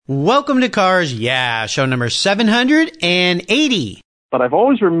Welcome to Cars Yeah, show number 780. But I've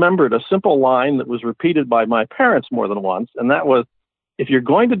always remembered a simple line that was repeated by my parents more than once, and that was, if you're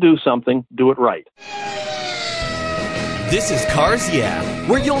going to do something, do it right. This is Cars Yeah,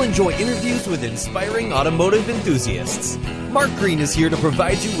 where you'll enjoy interviews with inspiring automotive enthusiasts. Mark Green is here to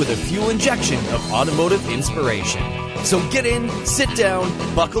provide you with a fuel injection of automotive inspiration. So get in, sit down,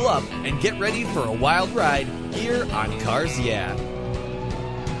 buckle up, and get ready for a wild ride here on Cars Yeah.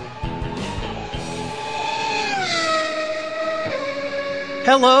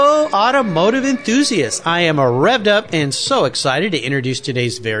 Hello, automotive enthusiasts. I am revved up and so excited to introduce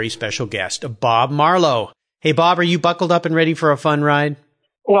today's very special guest, Bob Marlowe. Hey, Bob, are you buckled up and ready for a fun ride?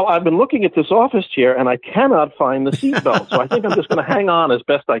 Well, I've been looking at this office chair, and I cannot find the seatbelt, so I think I'm just going to hang on as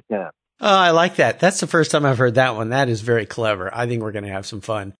best I can. Oh, I like that. That's the first time I've heard that one. That is very clever. I think we're going to have some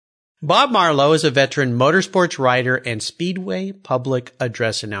fun. Bob Marlowe is a veteran motorsports writer and Speedway public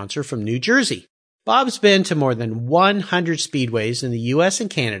address announcer from New Jersey. Bob's been to more than 100 speedways in the U.S. and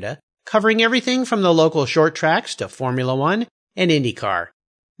Canada, covering everything from the local short tracks to Formula One and IndyCar.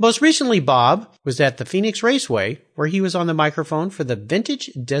 Most recently, Bob was at the Phoenix Raceway, where he was on the microphone for the Vintage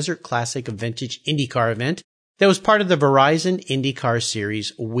Desert Classic Vintage IndyCar event that was part of the Verizon IndyCar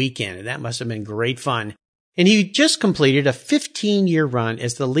Series weekend, and that must have been great fun. And he just completed a 15-year run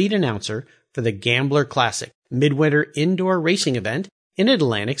as the lead announcer for the Gambler Classic, midwinter indoor racing event in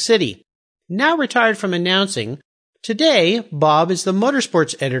Atlantic City. Now retired from announcing, today Bob is the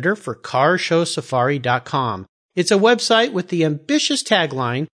motorsports editor for CarShowSafari.com. It's a website with the ambitious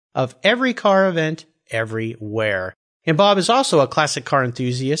tagline of every car event, everywhere. And Bob is also a classic car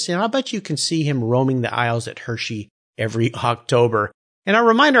enthusiast, and I'll bet you can see him roaming the aisles at Hershey every October. And I'll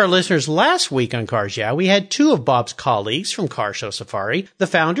remind our listeners, last week on Cars Yeah, we had two of Bob's colleagues from Car Show Safari, the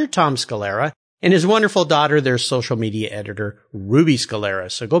founder, Tom Scalera, and his wonderful daughter, their social media editor, Ruby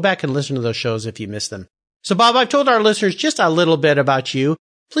Scalera. So go back and listen to those shows if you missed them. So Bob, I've told our listeners just a little bit about you.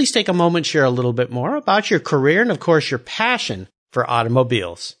 Please take a moment, share a little bit more about your career and, of course, your passion for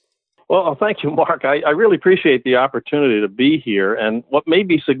automobiles. Well, thank you, Mark. I really appreciate the opportunity to be here. And what may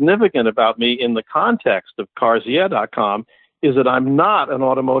be significant about me in the context of CarsYeah.com is that I'm not an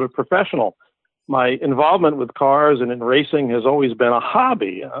automotive professional. My involvement with cars and in racing has always been a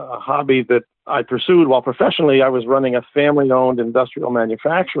hobby that I pursued while professionally I was running a family-owned industrial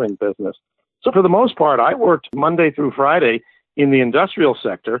manufacturing business. So for the most part, I worked Monday through Friday in the industrial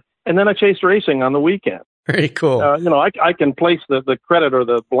sector, and then I chased racing on the weekend. Very cool. I can place the credit or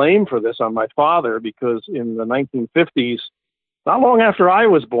the blame for this on my father because in the 1950s, not long after I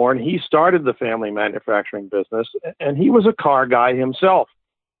was born, he started the family manufacturing business, and he was a car guy himself.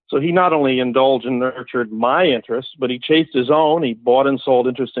 So he not only indulged and nurtured my interests, but he chased his own. He bought and sold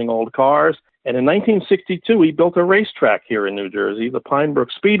interesting old cars. And in 1962, he built a racetrack here in New Jersey, the Pine Brook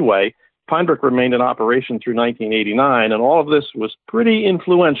Speedway. Pine Brook remained in operation through 1989, and all of this was pretty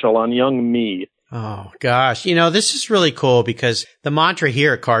influential on young me. Oh, gosh. This is really cool because the mantra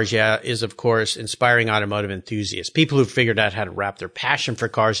here at Cars Yeah is, of course, inspiring automotive enthusiasts, people who've figured out how to wrap their passion for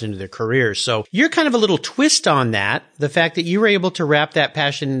cars into their careers. So you're kind of a little twist on that, the fact that you were able to wrap that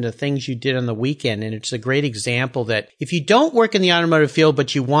passion into things you did on the weekend. And it's a great example that if you don't work in the automotive field,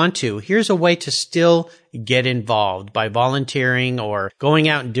 but you want to, here's a way to still get involved by volunteering or going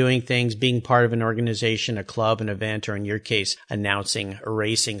out and doing things, being part of an organization, a club, an event, or in your case, announcing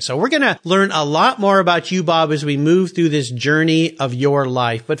racing. So we're going to learn a lot more about you, Bob, as we move through this journey of your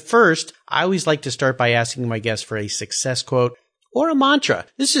life. But first, I always like to start by asking my guests for a success quote or a mantra.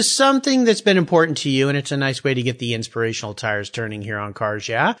 This is something that's been important to you, and it's a nice way to get the inspirational tires turning here on Cars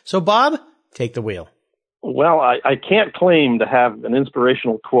Yeah. So Bob, take the wheel. Well, I can't claim to have an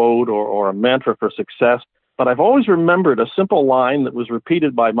inspirational quote or a mantra for success, but I've always remembered a simple line that was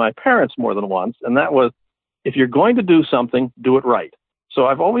repeated by my parents more than once, and that was, if you're going to do something, do it right. So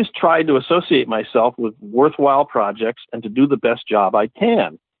I've always tried to associate myself with worthwhile projects and to do the best job I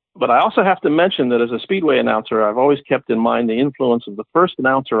can. But I also have to mention that as a Speedway announcer, I've always kept in mind the influence of the first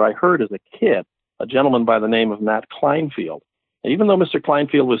announcer I heard as a kid, a gentleman by the name of Matt Kleinfield. Even though Mr.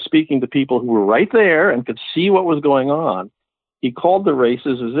 Kleinfield was speaking to people who were right there and could see what was going on, he called the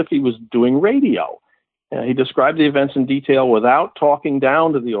races as if he was doing radio. He described the events in detail without talking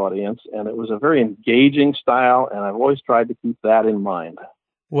down to the audience, and it was a very engaging style, and I've always tried to keep that in mind.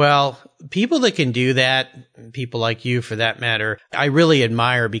 Well, people that can do that, people like you for that matter, I really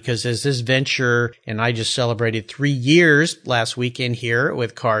admire, because as this venture, and I just celebrated 3 years last weekend here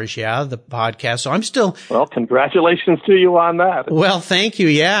with Cars Yeah, the podcast. So I'm still... Well, congratulations to you on that. Well, thank you.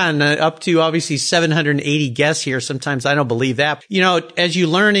 Yeah. And up to obviously 780 guests here. Sometimes I don't believe that. You know, as you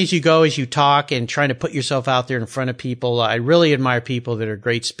learn, as you go, as you talk and trying to put yourself out there in front of people, I really admire people that are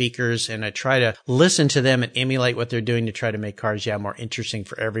great speakers, and I try to listen to them and emulate what they're doing to try to make Cars Yeah more interesting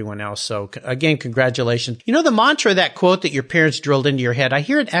for everyone else. So again, congratulations. You know, the mantra, that quote that your parents drilled into your head, I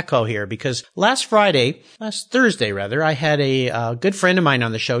hear an echo here, because last Thursday, I had a good friend of mine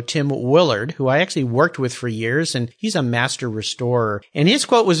on the show, Tim Willard, who I actually worked with for years, and he's a master restorer. And his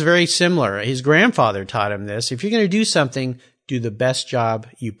quote was very similar. His grandfather taught him this: if you're going to do something, do the best job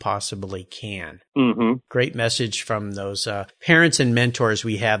you possibly can. Mm-hmm. Great message from those parents and mentors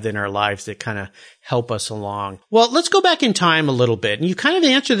we have in our lives that kind of help us along. Well, let's go back in time a little bit. And you kind of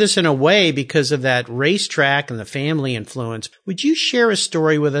answer this in a way because of that racetrack and the family influence. Would you share a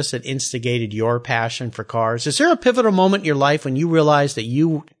story with us that instigated your passion for cars? Is there a pivotal moment in your life when you realized that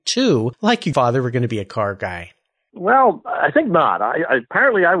you too, like your father, were going to be a car guy? Well, I think not.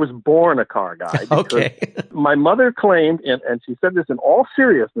 Apparently I was born a car guy. Okay. My mother claimed, and she said this in all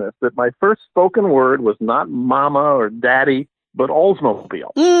seriousness, that my first spoken word was not mama or daddy, but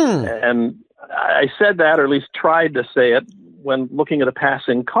Oldsmobile. And I said that, or at least tried to say it, when looking at a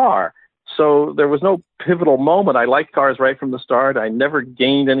passing car. So there was no pivotal moment. I liked cars right from the start. I never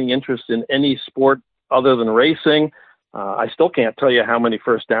gained any interest in any sport other than racing. I still can't tell you how many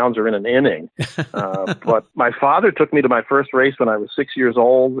first downs are in an inning. But my father took me to my first race when I was 6 years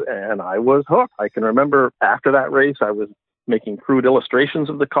old, and I was hooked. I can remember after that race, I was making crude illustrations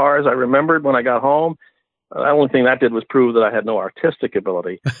of the cars. I remembered when I got home. The only thing that did was prove that I had no artistic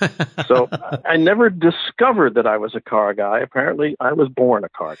ability. So I never discovered that I was a car guy. Apparently, I was born a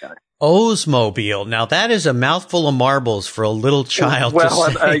car guy. Oldsmobile. Now, that is a mouthful of marbles for a little child to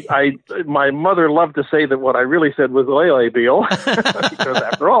say. My mother loved to say that what I really said was Oldsmobile, because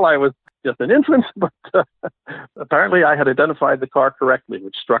after all, I was just an infant, but apparently I had identified the car correctly,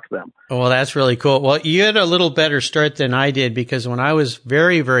 which struck them. Well, that's really cool. Well, you had a little better start than I did, because when I was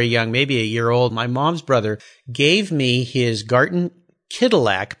very, very young, maybe a year old, my mom's brother gave me his Garton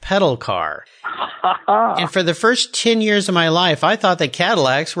Cadillac pedal car. And for the first 10 years of my life, I thought that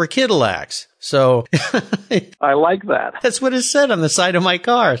Cadillacs were Cadillacs. So I like that. That's what it said on the side of my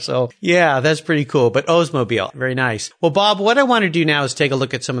car. So yeah, that's pretty cool. But Oldsmobile, very nice. Well, Bob, what I want to do now is take a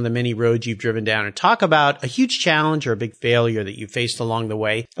look at some of the many roads you've driven down and talk about a huge challenge or a big failure that you faced along the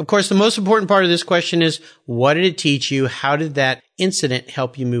way. Of course, the most important part of this question is, what did it teach you? How did that incident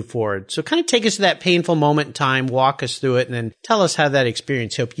help you move forward? So kind of take us to that painful moment in time, walk us through it, and then tell us how that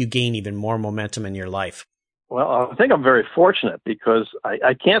experience helped you gain even more momentum in your life. Well, I think I'm very fortunate, because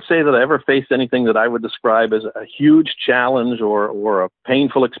I can't say that I ever faced anything that I would describe as a huge challenge or a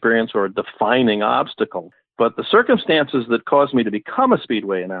painful experience or a defining obstacle. But the circumstances that caused me to become a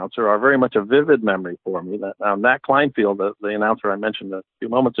speedway announcer are very much a vivid memory for me. Matt Kleinfield, the announcer I mentioned a few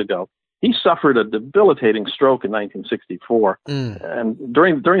moments ago, he suffered a debilitating stroke in 1964. And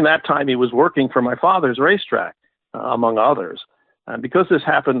during that time, he was working for my father's racetrack, among others. And because this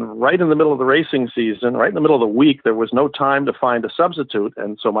happened right in the middle of the racing season, right in the middle of the week, there was no time to find a substitute.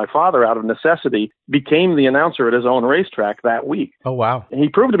 And so my father, out of necessity, became the announcer at his own racetrack that week. Oh, wow. And he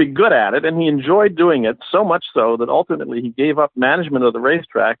proved to be good at it, and he enjoyed doing it so much so that ultimately he gave up management of the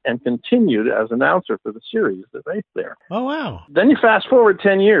racetrack and continued as announcer for the series that raced there. Oh, wow. Then you fast forward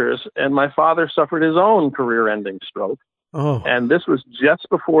 10 years, and my father suffered his own career-ending stroke. Oh. And this was just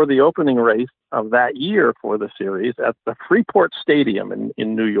before the opening race of that year for the series at the Freeport Stadium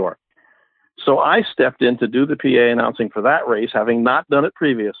in New York. So I stepped in to do the PA announcing for that race, having not done it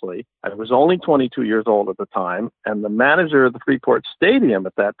previously. I was only 22 years old at the time, and the manager of the Freeport Stadium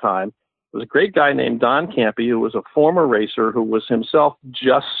at that time was a great guy named Don Campy, who was a former racer who was himself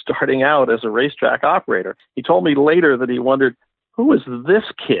just starting out as a racetrack operator. He told me later that he wondered, who is this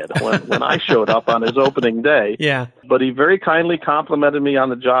kid, when I showed up on his opening day? Yeah. But he very kindly complimented me on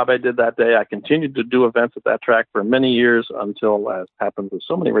the job I did that day. I continued to do events at that track for many years until, as happens with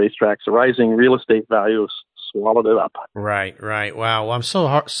so many racetracks, the rising real estate values swallowed it up. Right. Wow. Well, I'm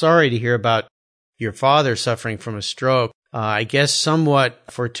so sorry to hear about your father suffering from a stroke. I guess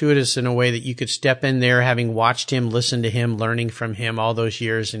somewhat fortuitous in a way that you could step in there, having watched him, listen to him, learning from him all those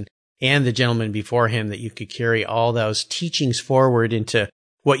years, and the gentleman before him, that you could carry all those teachings forward into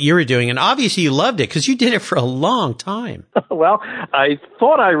what you were doing. And obviously you loved it, because you did it for a long time. Well, I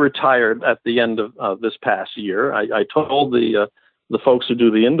thought I retired at the end of this past year. I told the the folks who do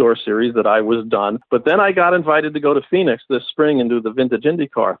the indoor series that I was done. But then I got invited to go to Phoenix this spring and do the vintage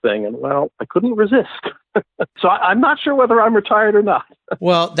IndyCar thing. And, well, I couldn't resist. So I'm not sure whether I'm retired or not.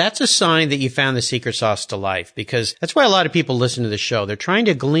 Well, that's a sign that you found the secret sauce to life, because that's why a lot of people listen to the show. They're trying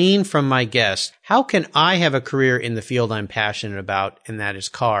to glean from my guests. How can I have a career in the field I'm passionate about, and that is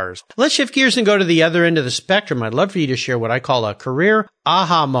cars? Let's shift gears and go to the other end of the spectrum. I'd love for you to share what I call a career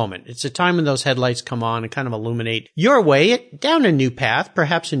aha moment. It's a time when those headlights come on and kind of illuminate your way down a new path,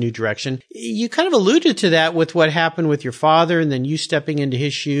 perhaps a new direction. You kind of alluded to that with what happened with your father and then you stepping into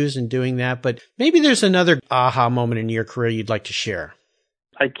his shoes and doing that, but maybe there's another aha moment in your career you'd like to share.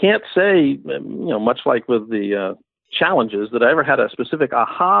 I can't say, much like with the challenges, that I ever had a specific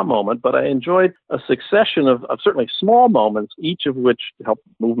aha moment, but I enjoyed a succession of certainly small moments, each of which helped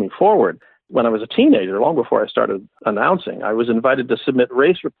move me forward. When I was a teenager, long before I started announcing, I was invited to submit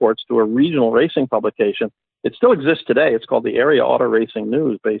race reports to a regional racing publication. It still exists today. It's called the Area Auto Racing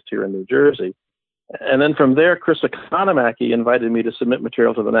News, based here in New Jersey. And then from there, Chris Economaki invited me to submit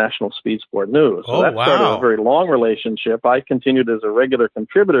material to the National Speed Sport News. So that started a very long relationship. I continued as a regular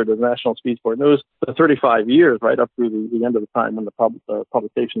contributor to the National Speed Sport News for 35 years, right up through the end of the time when the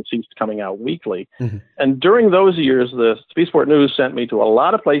publication ceased coming out weekly. Mm-hmm. And during those years, the Speed Sport News sent me to a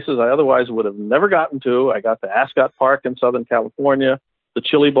lot of places I otherwise would have never gotten to. I got to Ascot Park in Southern California, the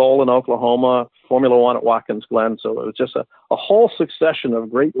Chili Bowl in Oklahoma, Formula One at Watkins Glen. So it was just a whole succession of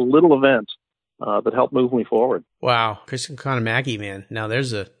great little events that helped move me forward. Wow. Chris Economaki, man. Now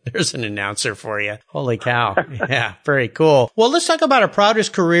there's an announcer for you. Holy cow. Yeah, very cool. Well, let's talk about a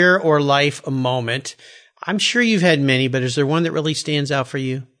proudest career or life moment. I'm sure you've had many, but is there one that really stands out for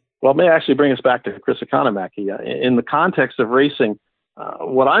you? Well, it may actually bring us back to Chris Economaki. In the context of racing,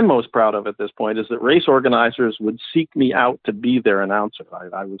 what I'm most proud of at this point is that race organizers would seek me out to be their announcer.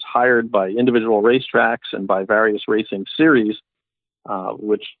 I was hired by individual racetracks and by various racing series,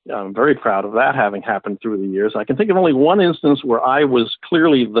 which I'm very proud of that having happened through the years. I can think of only one instance where I was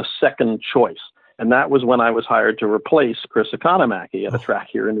clearly the second choice, and that was when I was hired to replace Chris Economaki at a track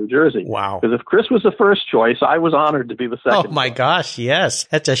here in New Jersey. Wow. Because if Chris was the first choice, I was honored to be the second. Oh, my gosh, yes.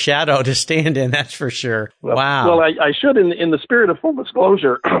 That's a shadow to stand in, that's for sure. Wow. Well, I should, in the spirit of full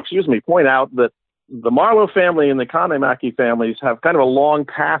disclosure, point out that the Marlowe family and the Economaki families have kind of a long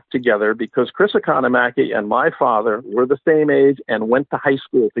path together because Chris Economaki and my father were the same age and went to high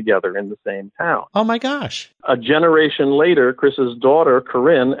school together in the same town. Oh, my gosh. A generation later, Chris's daughter,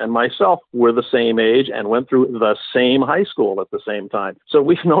 Corinne, and myself were the same age and went through the same high school at the same time. So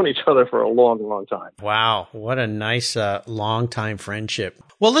we've known each other for a long, long time. Wow. What a nice, long-time friendship.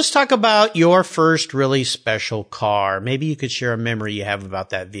 Well, let's talk about your first really special car. Maybe you could share a memory you have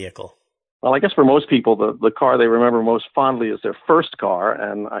about that vehicle. Well, I guess for most people, the car they remember most fondly is their first car,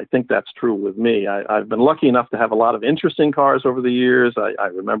 and I think that's true with me. I've been lucky enough to have a lot of interesting cars over the years. I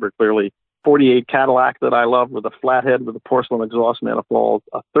remember clearly 48 Cadillac that I loved with a flathead with a porcelain exhaust manifold,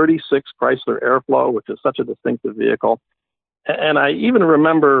 a 36 Chrysler Airflow, which is such a distinctive vehicle. And I even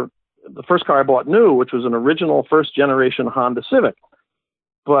remember the first car I bought new, which was an original first-generation Honda Civic.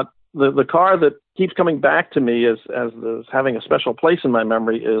 But the car that keeps coming back to me as having a special place in my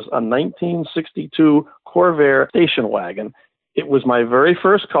memory is a 1962 Corvair station wagon. It was my very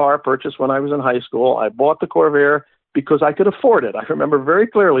first car purchased when I was in high school. I bought the Corvair because I could afford it. I remember very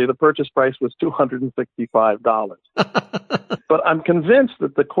clearly the purchase price was $265. But I'm convinced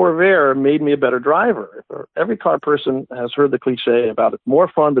that the Corvair made me a better driver. Every car person has heard the cliche about it's more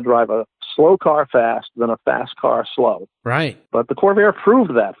fun to drive a slow car fast than a fast car slow. Right. But the Corvair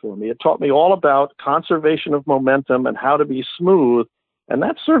proved that for me. It taught me all about conservation of momentum and how to be smooth, and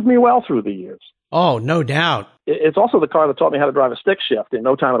that served me well through the years. Oh, no doubt. It's also the car that taught me how to drive a stick shift in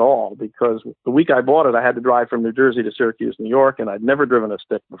no time at all, because the week I bought it, I had to drive from New Jersey to Syracuse, New York, and I'd never driven a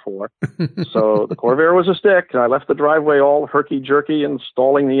stick before. So the Corvair was a stick, and I left the driveway all herky-jerky and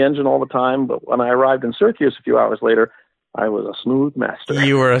stalling the engine all the time. But when I arrived in Syracuse a few hours later, I was a smooth master.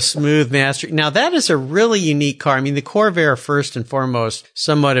 You were a smooth master. Now, that is a really unique car. I mean, the Corvair, first and foremost,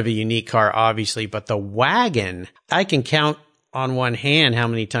 somewhat of a unique car, obviously, but the wagon, I can count on one hand how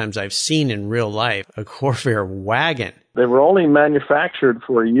many times I've seen in real life a Corvair wagon. They were only manufactured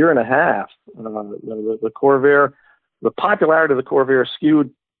for a year and a half. The Corvair, the popularity of the Corvair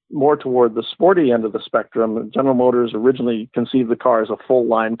skewed more toward the sporty end of the spectrum. General Motors originally conceived the car as a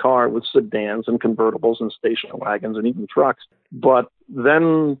full-line car with sedans and convertibles and station wagons and even trucks. But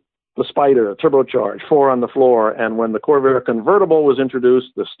then the Spider, turbocharged, 4 on the floor. And when the Corvair convertible was introduced,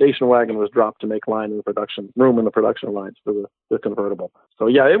 the station wagon was dropped to make room in the production lines for the convertible. So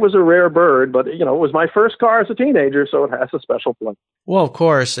yeah, it was a rare bird, but it was my first car as a teenager, so it has a special place. Well, of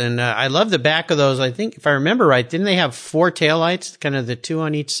course. And I love the back of those. I think if I remember right, didn't they have 4 taillights, kind of the 2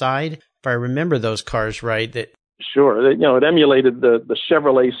 on each side? If I remember those cars right, that. Sure. It emulated the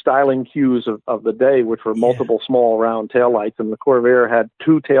Chevrolet styling cues of the day, which were multiple small round taillights. And the Corvair had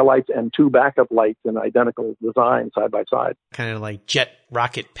 2 taillights and 2 backup lights in identical design side by side. Kind of like jet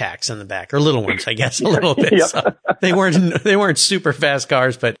rocket packs on the back, or little ones, I guess, a little bit. Yep. So they weren't super fast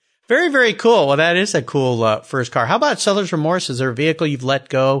cars, but very, very cool. Well, that is a cool first car. How about seller's remorse? Is there a vehicle you've let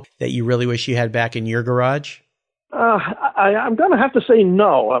go that you really wish you had back in your garage? I'm going to have to say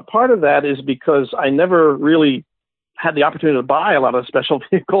no. Part of that is because I never really had the opportunity to buy a lot of special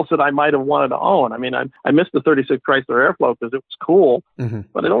vehicles that I might have wanted to own. I mean, I missed the 36 Chrysler Airflow because it was cool,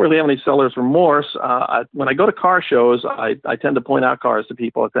 but I don't really have any seller's remorse. When I go to car shows, I tend to point out cars to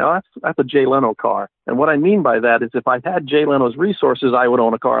people and say, oh, that's a Jay Leno car. And what I mean by that is if I had Jay Leno's resources, I would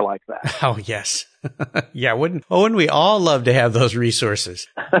own a car like that. Oh, yes. Yeah, wouldn't we all love to have those resources?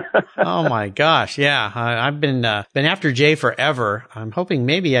 Oh my gosh, yeah. I've been after Jay forever. I'm hoping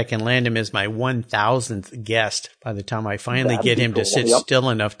maybe I can land him as my 1,000th guest by the time I finally get him to sit still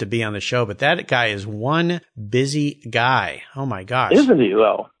enough to be on the show. But that guy is one busy guy. Oh my gosh. Isn't he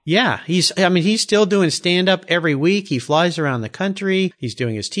though? Yeah, he's still doing stand-up every week. He flies around the country. He's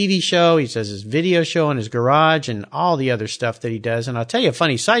doing his TV show. He does his video show in his garage and all the other stuff that he does. And I'll tell you a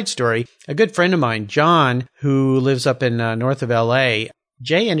funny side story. A good friend of mine, John, who lives up in north of LA,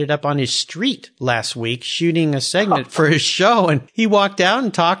 Jay ended up on his street last week shooting a segment for his show. And he walked out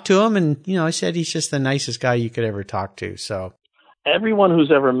and talked to him. And, I said he's just the nicest guy you could ever talk to. So everyone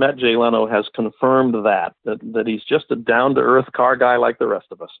who's ever met Jay Leno has confirmed that he's just a down-to-earth car guy like the rest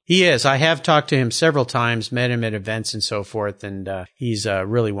of us. He is. I have talked to him several times, met him at events and so forth, and he's a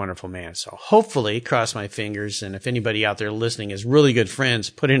really wonderful man. So hopefully, cross my fingers, and if anybody out there listening is really good friends,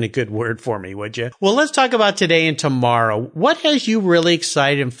 put in a good word for me, would you? Well, let's talk about today and tomorrow. What has you really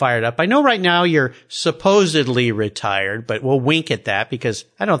excited and fired up? I know right now you're supposedly retired, but we'll wink at that because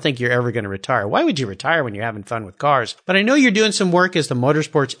I don't think you're ever going to retire. Why would you retire when you're having fun with cars? But I know you're doing some work as the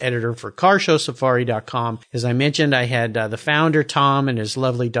motorsports editor for CarShowSafari.com. As I mentioned, I had the founder, Tom, and his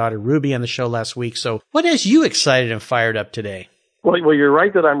lovely daughter, Ruby, on the show last week. So what has you excited and fired up today? Well, you're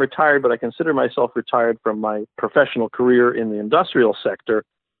right that I'm retired, but I consider myself retired from my professional career in the industrial sector.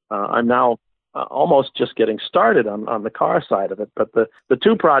 I'm now almost just getting started on the car side of it. But the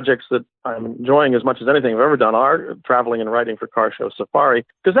 2 projects that I'm enjoying as much as anything I've ever done are traveling and writing for Car Show Safari,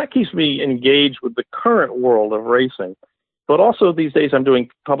 because that keeps me engaged with the current world of racing. But also these days I'm doing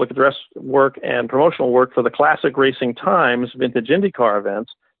public address work and promotional work for the Classic Racing Times vintage IndyCar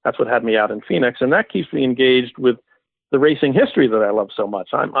events. That's what had me out in Phoenix. And that keeps me engaged with the racing history that I love so much.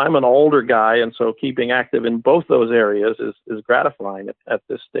 I'm an older guy, and so keeping active in both those areas is gratifying at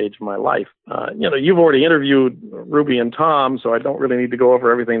this stage of my life. You've already interviewed Ruby and Tom, so I don't really need to go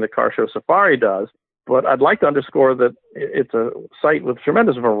over everything that Car Show Safari does. But I'd like to underscore that it's a site with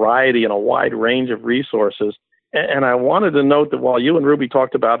tremendous variety and a wide range of resources. And I wanted to note that while you and Ruby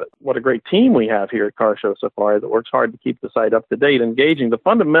talked about what a great team we have here at Car Show Safari that works hard to keep the site up to date, engaging, the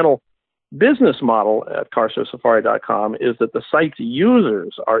fundamental business model at CarShowSafari.com is that the site's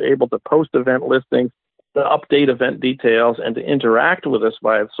users are able to post event listings, to update event details, and to interact with us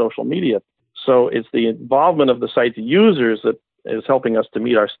via social media. So it's the involvement of the site's users that is helping us to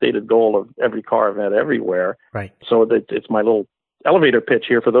meet our stated goal of every car event everywhere. Right. So that it's my little elevator pitch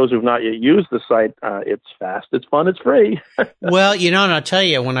here for those who've not yet used the site. It's fast, it's fun, it's free. Well, and I'll tell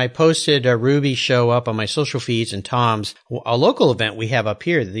you, when I posted a Ruby show up on my social feeds and Tom's, a local event we have up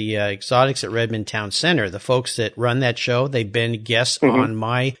here, the Exotics at Redmond Town Center, the folks that run that show, they've been guests on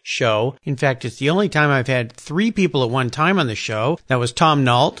my show. In fact, it's the only time I've had 3 people at one time on the show. That was Tom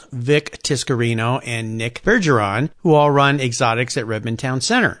Nault, Vic Tiscarino, and Nick Bergeron, who all run Exotics at Redmond Town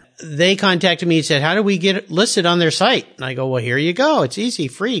Center. They contacted me and said, how do we get it listed on their site? And I go, well, here you go. It's easy,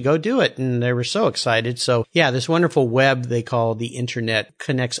 free. Go do it. And they were so excited. So yeah, this wonderful web they call the internet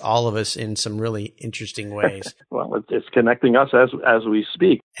connects all of us in some really interesting ways. Well, it's connecting us as we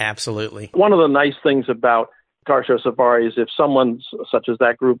speak. Absolutely. One of the nice things about Car Show Safari is if someone such as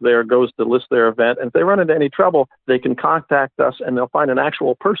that group there goes to list their event, and if they run into any trouble, they can contact us and they'll find an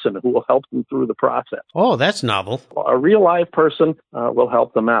actual person who will help them through the process. Oh, that's novel. A real live person will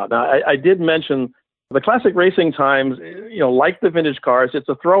help them out. Now, I did mention The Classic Racing Times, like the vintage cars, it's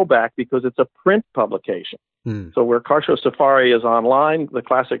a throwback because it's a print publication. So where Car Show Safari is online, the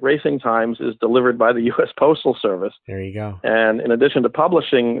Classic Racing Times is delivered by the U.S. Postal Service. There you go. And in addition to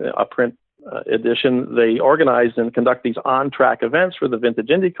publishing a print edition, they organize and conduct these on-track events for the vintage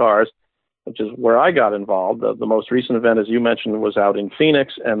Indy cars, which is where I got involved. The most recent event, as you mentioned, was out in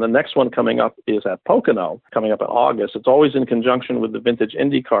Phoenix, and the next one coming up is at Pocono, coming up in August. It's always in conjunction with the Vintage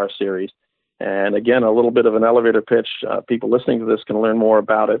IndyCar Series. And again, a little bit of an elevator pitch. People listening to this can learn more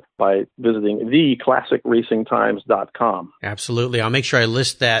about it by visiting theclassicracingtimes.com. Absolutely. I'll make sure I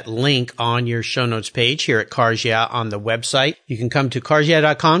list that link on your show notes page here at Cars Yeah on the website. You can come to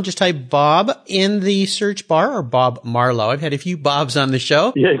carsyeah.com. Just type Bob in the search bar, or Bob Marlowe. I've had a few Bobs on the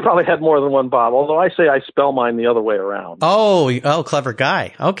show. Yeah, you probably had more than one Bob, although I say I spell mine the other way around. Oh, clever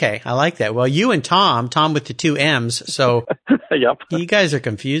guy. Okay, I like that. Well, you and Tom with the 2 M's, so Yep. You guys are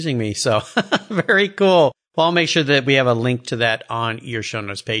confusing me, so very cool. Well, I'll make sure that we have a link to that on your show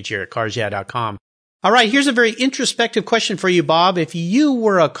notes page here at carsyeah.com. All right, here's a very introspective question for you, Bob. If you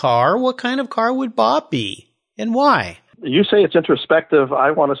were a car, what kind of car would Bob be, and why? You say it's introspective.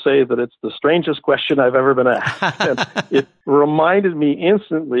 I want to say that it's the strangest question I've ever been asked. And it reminded me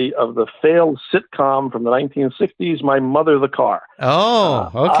instantly of the failed sitcom from the 1960s, My Mother the Car.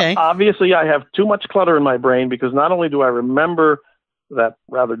 Oh, okay. Obviously, I have too much clutter in my brain because not only do I remember that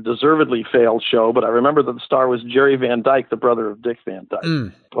rather deservedly failed show, but I remember that the star was Jerry Van Dyke, the brother of Dick Van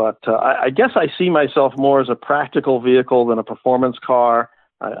Dyke. But I guess I see myself more as a practical vehicle than a performance car.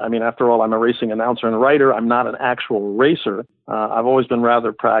 I mean, after all, I'm a racing announcer and writer. I'm not an actual racer. I've always been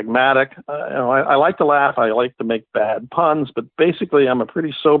rather pragmatic. I like to laugh. I like to make bad puns, but basically I'm a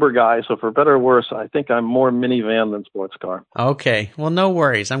pretty sober guy. So for better or worse, I think I'm more minivan than sports car. Okay. Well, no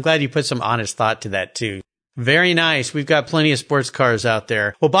worries. I'm glad you put some honest thought to that too. Very nice. We've got plenty of sports cars out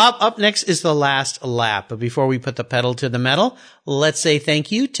there. Well, Bob, up next is the last lap. But before we put the pedal to the metal, let's say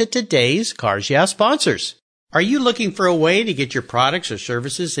thank you to today's Cars Yeah sponsors. Are you looking for a way to get your products or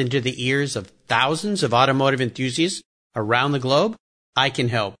services into the ears of thousands of automotive enthusiasts around the globe? I can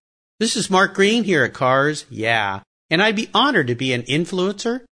help. This is Mark Green here at Cars Yeah, and I'd be honored to be an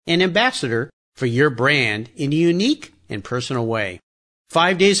influencer and ambassador for your brand in a unique and personal way.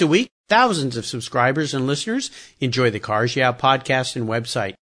 5 days a week, thousands of subscribers and listeners enjoy the Cars Yeah podcast and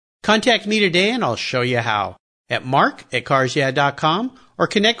website. Contact me today and I'll show you how at mark@carsyeah.com or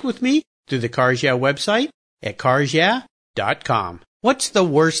connect with me through the Cars Yeah website at carsyeah.com. What's the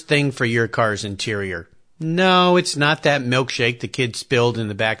worst thing for your car's interior? No, it's not that milkshake the kid spilled in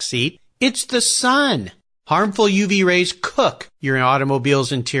the back seat. It's the sun. Harmful UV rays cook your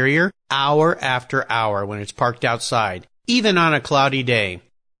automobile's interior hour after hour when it's parked outside, even on a cloudy day.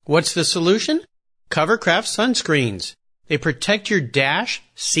 What's the solution? Covercraft sunscreens. They protect your dash,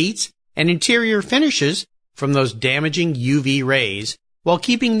 seats, and interior finishes from those damaging UV rays while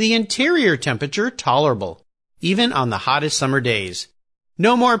keeping the interior temperature tolerable, even on the hottest summer days.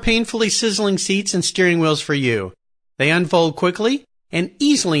 No more painfully sizzling seats and steering wheels for you. They unfold quickly and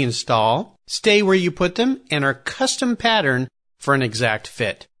easily install, stay where you put them, and are custom patterned for an exact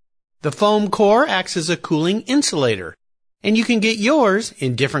fit. The foam core acts as a cooling insulator, and you can get yours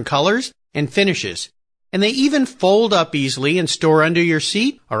in different colors and finishes. And they even fold up easily and store under your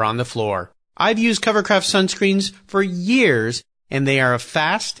seat or on the floor. I've used Covercraft sunscreens for years, and they are a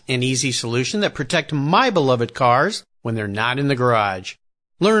fast and easy solution that protect my beloved cars when they're not in the garage.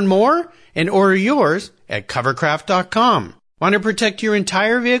 Learn more and order yours at covercraft.com. Want to protect your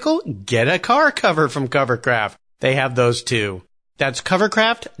entire vehicle? Get a car cover from Covercraft. They have those too. That's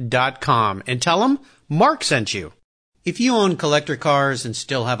covercraft.com and tell them Mark sent you. If you own collector cars and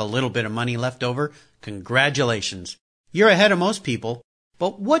still have a little bit of money left over, congratulations. You're ahead of most people.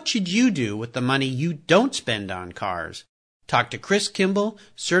 But what should you do with the money you don't spend on cars? Talk to Chris Kimball,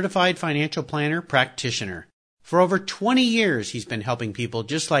 certified financial planner practitioner. For over 20 years, he's been helping people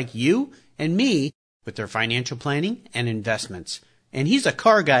just like you and me with their financial planning and investments. And he's a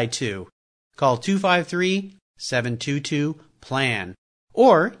car guy too. Call 253-722-PLAN.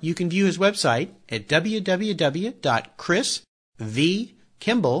 Or you can view his website at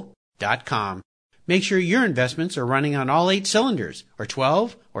www.chrisvkimball.com. Make sure your investments are running on all 8 cylinders, or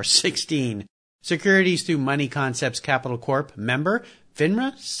 12, or 16. Securities through Money Concepts Capital Corp. Member,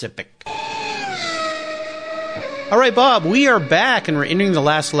 FINRA SIPC. All right, Bob, we are back and we're entering the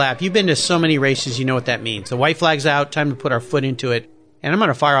last lap. You've been to so many races, you know what that means. The white flag's out, time to put our foot into it. And I'm going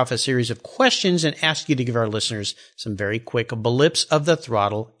to fire off a series of questions and ask you to give our listeners some very quick blips of the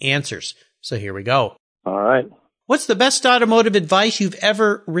throttle answers. So here we go. All right. What's the best automotive advice you've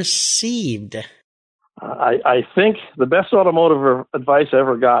ever received? I think the best automotive advice I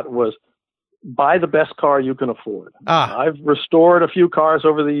ever got was buy the best car you can afford. Ah. I've restored a few cars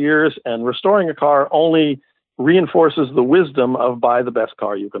over the years, and restoring a car only reinforces the wisdom of buy the best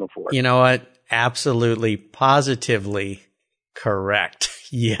car you can afford. You know what? Absolutely, positively correct.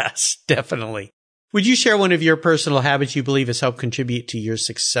 Yes, definitely. Would you share one of your personal habits you believe has helped contribute to your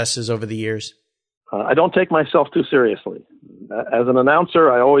successes over the years? I don't take myself too seriously. As an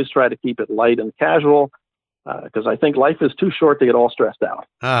announcer, I always try to keep it light and casual because I think life is too short to get all stressed out.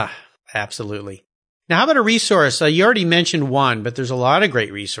 Ah, absolutely. Now, how about a resource? You already mentioned one, but there's a lot of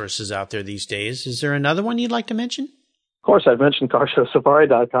great resources out there these days. Is there another one you'd like to mention? Of course, I've mentioned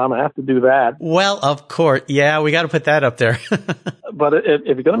CarShowSafari.com. I have to do that. Well, of course. Yeah, we got to put that up there. But if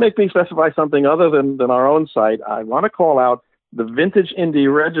you're going to make me specify something other than our own site, I want to call out the Vintage Indy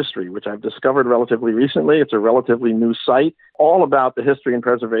Registry, which I've discovered relatively recently. It's a relatively new site, all about the history and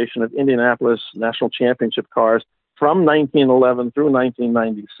preservation of Indianapolis National Championship cars from 1911 through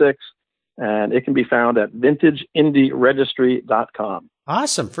 1996. And it can be found at vintageindyregistry.com.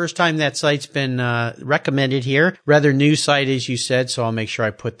 Awesome. First time that site's been recommended here. Rather new site, as you said, so I'll make sure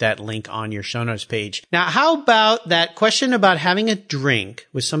I put that link on your show notes page. Now, how about that question about having a drink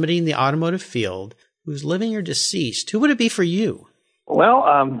with somebody in the automotive field who's living or deceased? Who would it be for you?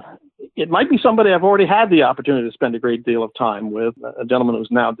 Well, it might be somebody I've already had the opportunity to spend a great deal of time with, a gentleman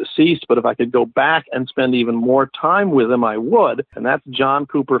who's now deceased, but if I could go back and spend even more time with him, I would, and that's John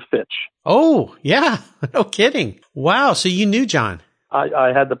Cooper Fitch. Oh, yeah. No kidding. Wow. So you knew John.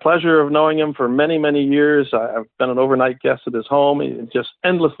 I had the pleasure of knowing him for many, many years. I've been an overnight guest at his home. It's just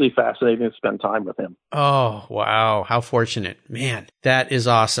endlessly fascinating to spend time with him. Oh, wow. How fortunate. Man, that is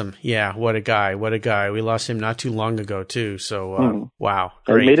awesome. Yeah, what a guy. What a guy. We lost him not too long ago, too. So, wow.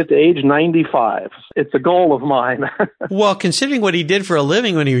 Great. He made it to age 95. It's a goal of mine. Well, considering what he did for a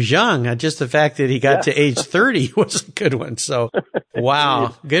living when he was young, just the fact that he got to age 30 was a good one. So,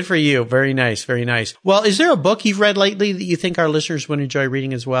 wow. Good for you. Very nice. Very nice. Well, is there a book you've read lately that you think our listeners would enjoy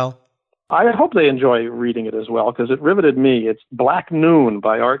reading as well? I hope they enjoy reading it as well because it riveted me. It's Black Noon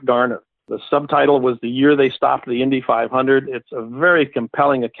by Art Garner. The subtitle was The Year They Stopped the Indy 500. It's a very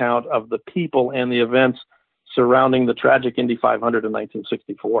compelling account of the people and the events surrounding the tragic Indy 500 in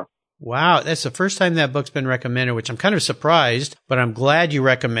 1964. Wow, that's the first time that book's been recommended, which I'm kind of surprised, but I'm glad you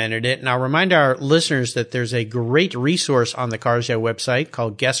recommended it. And I'll remind our listeners that there's a great resource on the Cars Yeah website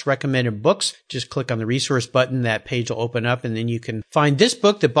called Guest Recommended Books. Just click on the resource button, that page will open up, and then you can find this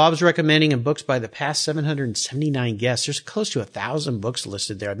book that Bob's recommending and books by the past 779 guests. There's close to 1,000 books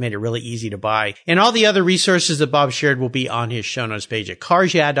listed there. I've made it really easy to buy. And all the other resources that Bob shared will be on his show notes page at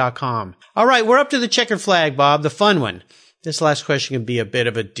carsyeah.com. All right, we're up to the checkered flag, Bob, the fun one. This last question can be a bit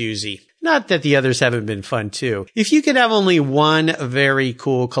of a doozy. Not that the others haven't been fun too. If you could have only one very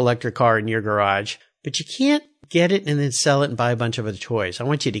cool collector car in your garage, but you can't get it and then sell it and buy a bunch of other toys, I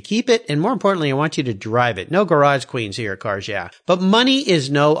want you to keep it, and more importantly, I want you to drive it. No garage queens here at Cars Yeah. But money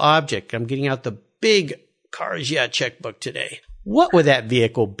is no object. I'm getting out the big Cars Yeah checkbook today. What would that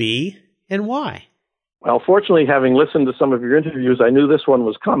vehicle be and why? Well, fortunately, having listened to some of your interviews, I knew this one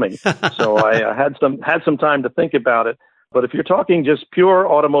was coming. So I had some time to think about it. But if you're talking just pure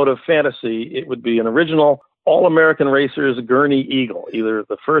automotive fantasy, it would be an original All-American Racers Gurney Eagle, either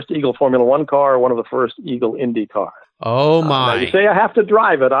the first Eagle Formula One car or one of the first Eagle Indy cars. Oh, my. Now you say I have to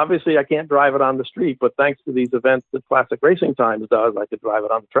drive it. Obviously, I can't drive it on the street, but thanks to these events that Classic Racing Times does, I could drive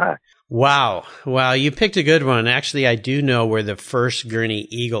it on the track. Wow. Wow, you picked a good one. Actually, I do know where the first Gurney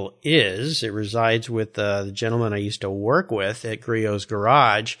Eagle is. It resides with the gentleman I used to work with at Griot's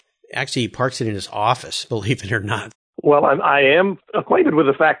Garage. Actually, he parks it in his office, believe it or not. Well, I am acquainted with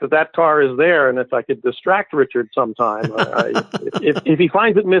the fact that car is there, and if I could distract Richard sometime, if he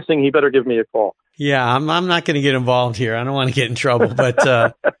finds it missing, he better give me a call. Yeah, I'm not going to get involved here. I don't want to get in trouble,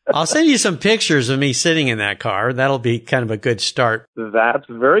 but I'll send you some pictures of me sitting in that car. That'll be kind of a good start. That's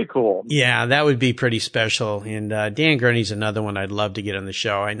very cool. Yeah, that would be pretty special. And Dan Gurney's another one I'd love to get on the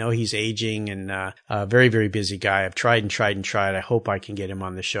show. I know he's aging and a very, very busy guy. I've tried. I hope I can get him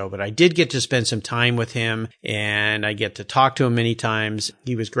on the show. But I did get to spend some time with him, and I get to talk to him many times.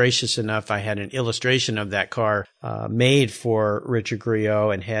 He was gracious enough. I had an illustration of that car made for Richard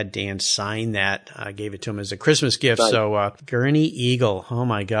Griot and had Dan sign that. I gave it to him as a Christmas gift. Nice. So Gurney Eagle. Oh,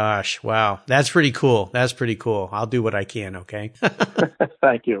 my gosh. Wow. That's pretty cool. I'll do what I can, okay?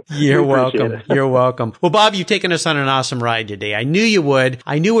 Thank you. You're welcome. You're welcome. Well, Bob, you've taken us on an awesome ride today. I knew you would.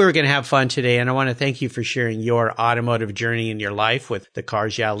 I knew we were going to have fun today, and I want to thank you for sharing your automotive journey in your life with the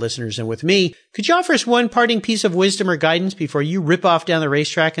Cars Yeah listeners and with me. Could you offer us one parting piece of wisdom or guidance before you rip off down the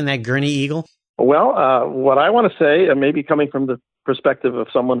racetrack in that Gurney Eagle? Well, what I want to say, and maybe coming from the perspective of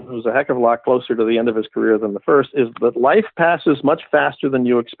someone who's a heck of a lot closer to the end of his career than the first, is that life passes much faster than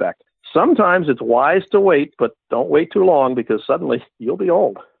you expect. sometimes it's wise to wait, but don't wait too long because suddenly you'll be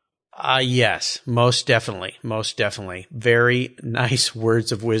old. Yes, most definitely. Most definitely. Very nice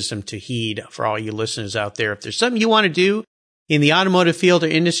words of wisdom to heed for all you listeners out there. If there's something you want to do in the automotive field or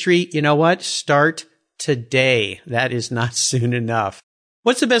industry, you know what? Start today. That is not soon enough.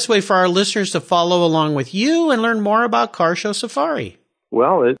 What's the best way for our listeners to follow along with you and learn more about Car Show Safari?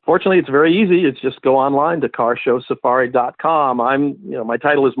 Well, fortunately, it's very easy. It's just go online to carshowsafari.com. My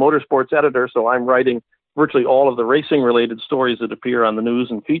title is Motorsports Editor, so I'm writing virtually all of the racing-related stories that appear on the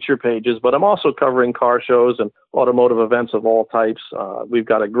news and feature pages, but I'm also covering car shows and automotive events of all types. We've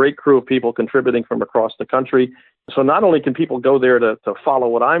got a great crew of people contributing from across the country. So not only can people go there to follow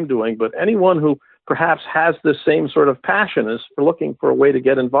what I'm doing, but anyone who perhaps has this same sort of passion is looking for a way to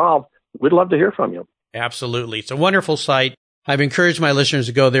get involved, we'd love to hear from you. Absolutely. It's a wonderful site. I've encouraged my listeners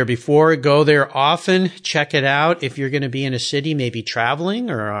to go there before. Go there often. Check it out. If you're going to be in a city, maybe traveling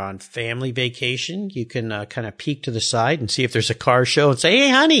or on family vacation, you can kind of peek to the side and see if there's a car show and say,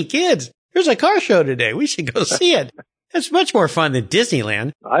 hey, honey, kids, there's a car show today. We should go see it. It's much more fun than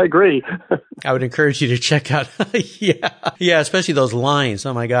Disneyland. I agree. I would encourage you to check out. Yeah, especially those lines.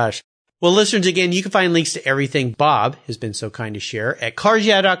 Oh, my gosh. Well, listeners, again, you can find links to everything Bob has been so kind to share at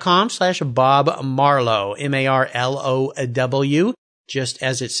carsyeah.com/Bob Marlow, Marlow, just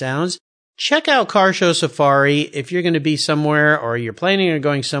as it sounds. Check out Car Show Safari. If you're going to be somewhere or you're planning on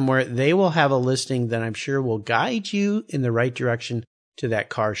going somewhere, they will have a listing that I'm sure will guide you in the right direction to that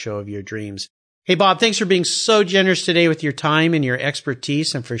car show of your dreams. Hey, Bob, thanks for being so generous today with your time and your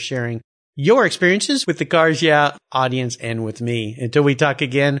expertise and for sharing your experiences with the Cars Yeah audience and with me. Until we talk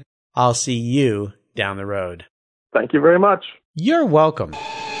again, I'll see you down the road. Thank you very much. You're welcome.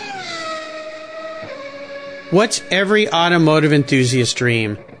 What's every automotive enthusiast's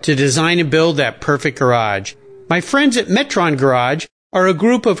dream? To design and build that perfect garage. My friends at Metron Garage are a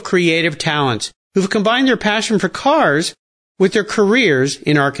group of creative talents who've combined their passion for cars with their careers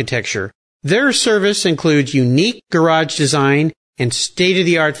in architecture. Their service includes unique garage design and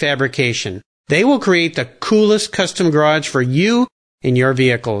state-of-the-art fabrication. They will create the coolest custom garage for you and your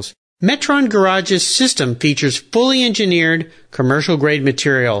vehicles. Metron Garage's system features fully engineered commercial-grade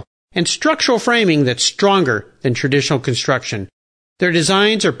material and structural framing that's stronger than traditional construction. Their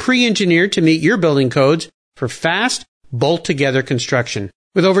designs are pre-engineered to meet your building codes for fast, bolt-together construction.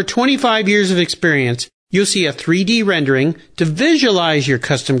 With over 25 years of experience, you'll see a 3D rendering to visualize your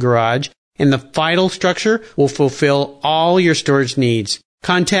custom garage, and the final structure will fulfill all your storage needs.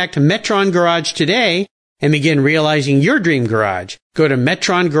 Contact Metron Garage today and begin realizing your dream garage. Go to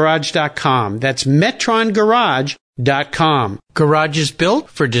metrongarage.com. That's metrongarage.com. Garage is built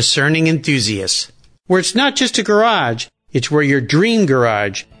for discerning enthusiasts. Where it's not just a garage, it's where your dream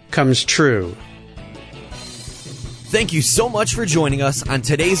garage comes true. Thank you so much for joining us on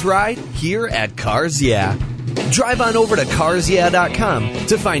today's ride here at Cars Yeah. Drive on over to carsyeah.com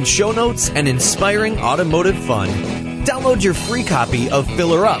to find show notes and inspiring automotive fun. Download your free copy of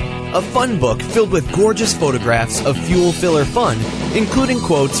Filler Up, a fun book filled with gorgeous photographs of fuel filler fun, including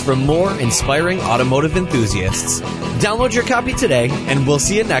quotes from more inspiring automotive enthusiasts. Download your copy today, and we'll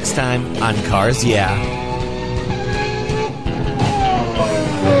see you next time on Cars Yeah.